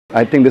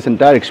I think this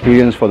entire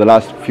experience for the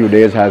last few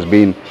days has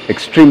been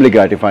extremely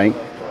gratifying.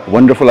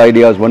 Wonderful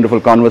ideas,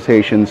 wonderful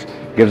conversations,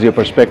 gives you a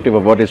perspective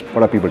of what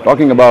are people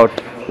talking about.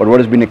 But what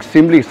has been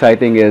extremely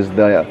exciting is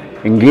the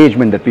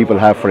engagement that people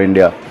have for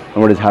India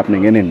and what is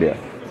happening in India.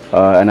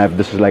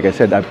 This is, like I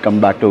said, I've come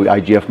back to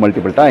IGF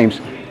multiple times,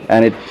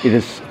 and it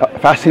is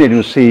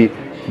fascinating to see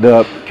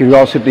the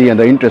curiosity and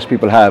the interest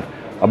people have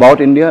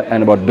about India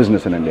and about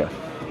business in India.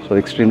 So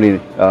extremely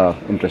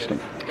interesting.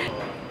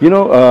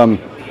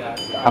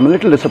 I'm a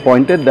little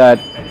disappointed that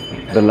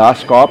the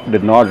last COP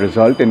did not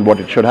result in what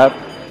it should have,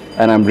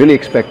 and I'm really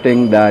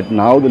expecting that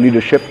now the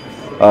leadership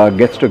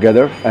gets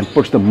together and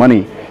puts the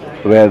money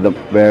where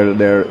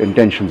their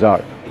intentions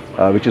are,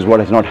 which is what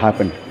has not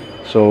happened.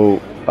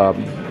 So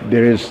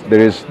there is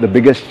the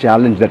biggest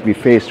challenge that we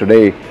face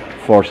today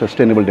for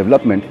sustainable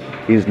development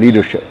is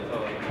leadership,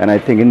 and I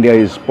think India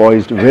is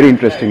poised very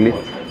interestingly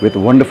with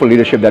wonderful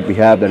leadership that we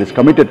have that is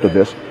committed to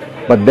this.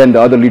 But then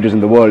the other leaders in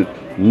the world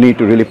need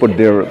to really put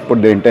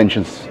their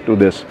intentions to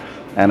this,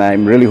 and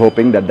I'm really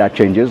hoping that that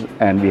changes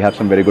and we have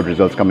some very good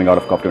results coming out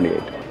of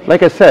COP28.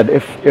 Like I said,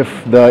 if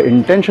the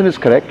intention is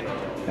correct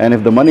and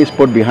if the money is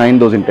put behind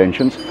those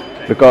intentions,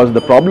 because the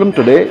problem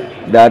today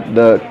that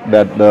the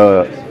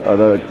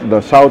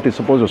South is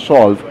supposed to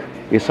solve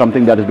is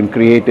something that has been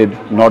created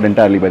not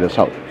entirely by the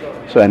South,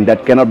 and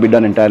that cannot be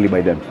done entirely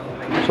by them.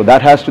 So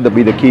that has to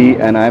be the key,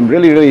 and I'm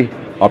really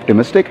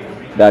optimistic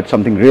that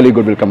something really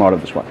good will come out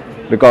of this one.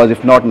 Because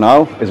if not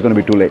now, it's going to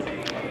be too late.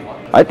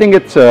 I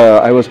think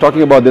I was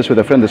talking about this with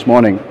a friend this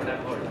morning.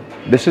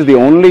 This is the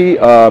only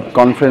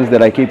conference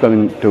that I keep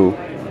coming to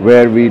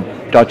where we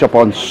touch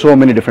upon so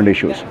many different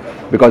issues.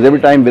 Because every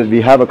time we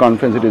have a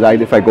conference, it is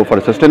either if I go for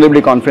a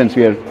sustainability conference,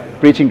 we are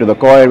preaching to the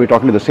choir, we're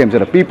talking to the same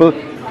set of people.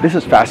 This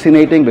is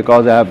fascinating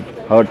because I have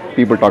heard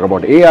people talk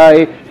about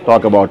AI,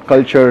 talk about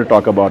culture,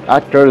 talk about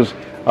actors,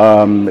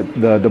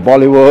 the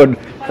Bollywood,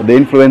 the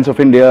influence of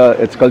India,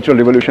 its cultural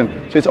revolution.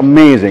 So it's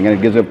amazing, and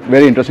it gives a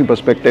very interesting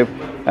perspective,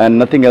 and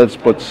nothing else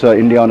puts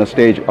India on a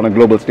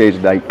global stage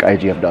like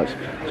IGF does.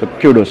 So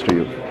kudos to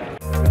you.